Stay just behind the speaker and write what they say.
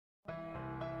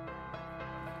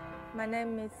My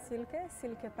name is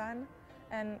Silke Pan,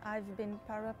 and I've been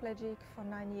paraplegic for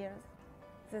 9 years.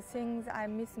 The things I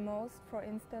miss most, for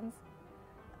instance,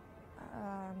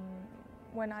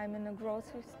 when I'm in a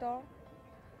grocery store,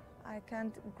 I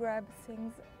can't grab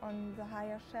things on the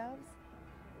higher shelves,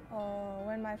 or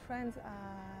when my friends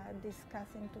are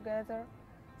discussing together,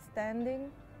 standing,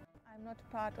 I'm not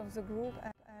part of the group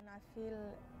and I feel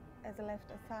as left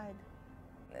aside.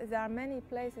 There are many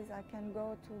places I can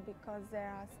go to because there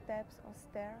are steps or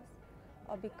stairs,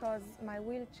 or because my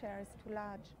wheelchair is too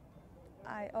large.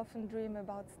 I often dream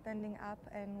about standing up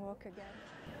and walk again.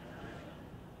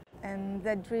 And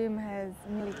that dream has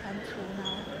nearly come true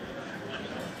now.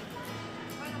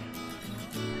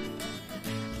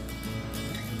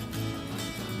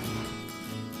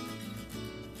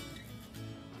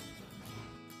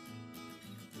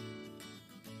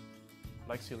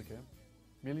 Like Silke,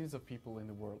 millions of people in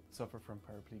the world suffer from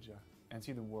paraplegia and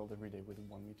see the world every day with a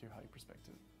 1 meter high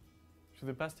perspective. For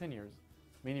the past 10 years,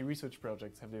 many research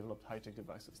projects have developed high-tech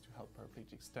devices to help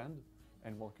paraplegics stand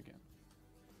and walk again.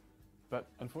 But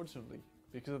unfortunately,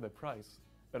 because of their price,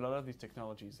 a lot of these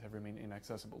technologies have remained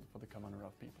inaccessible for the commoner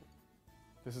of people.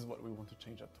 This is what we want to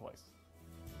change at TWIICE.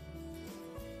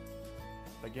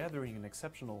 By gathering an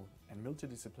exceptional and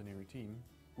multidisciplinary team,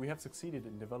 we have succeeded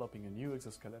in developing a new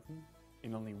exoskeleton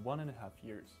in only 1.5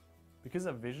 years. Because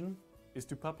our vision is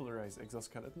to popularize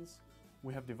exoskeletons,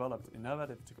 we have developed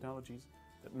innovative technologies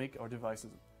that make our devices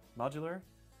modular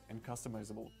and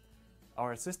customizable.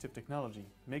 Our assistive technology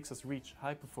makes us reach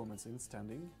high performance in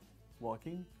standing,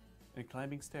 walking, and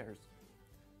climbing stairs.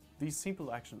 These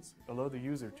simple actions allow the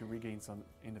user to regain some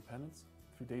independence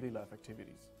through daily life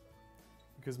activities.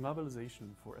 Because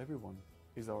mobilization for everyone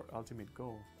is our ultimate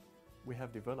goal, we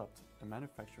have developed a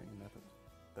manufacturing method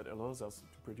that allows us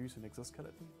to produce an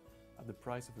exoskeleton at the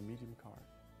price of a medium car.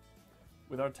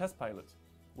 With our test pilot,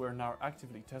 we are now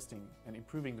actively testing and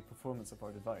improving the performance of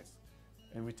our device,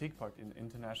 and we take part in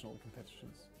international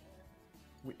competitions.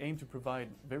 We aim to provide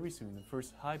very soon the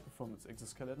first high-performance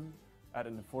exoskeleton at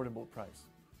an affordable price.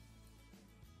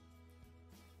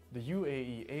 The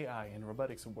UAE AI and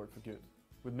Robotics Award for Good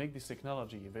would make this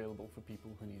technology available for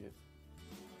people who need it.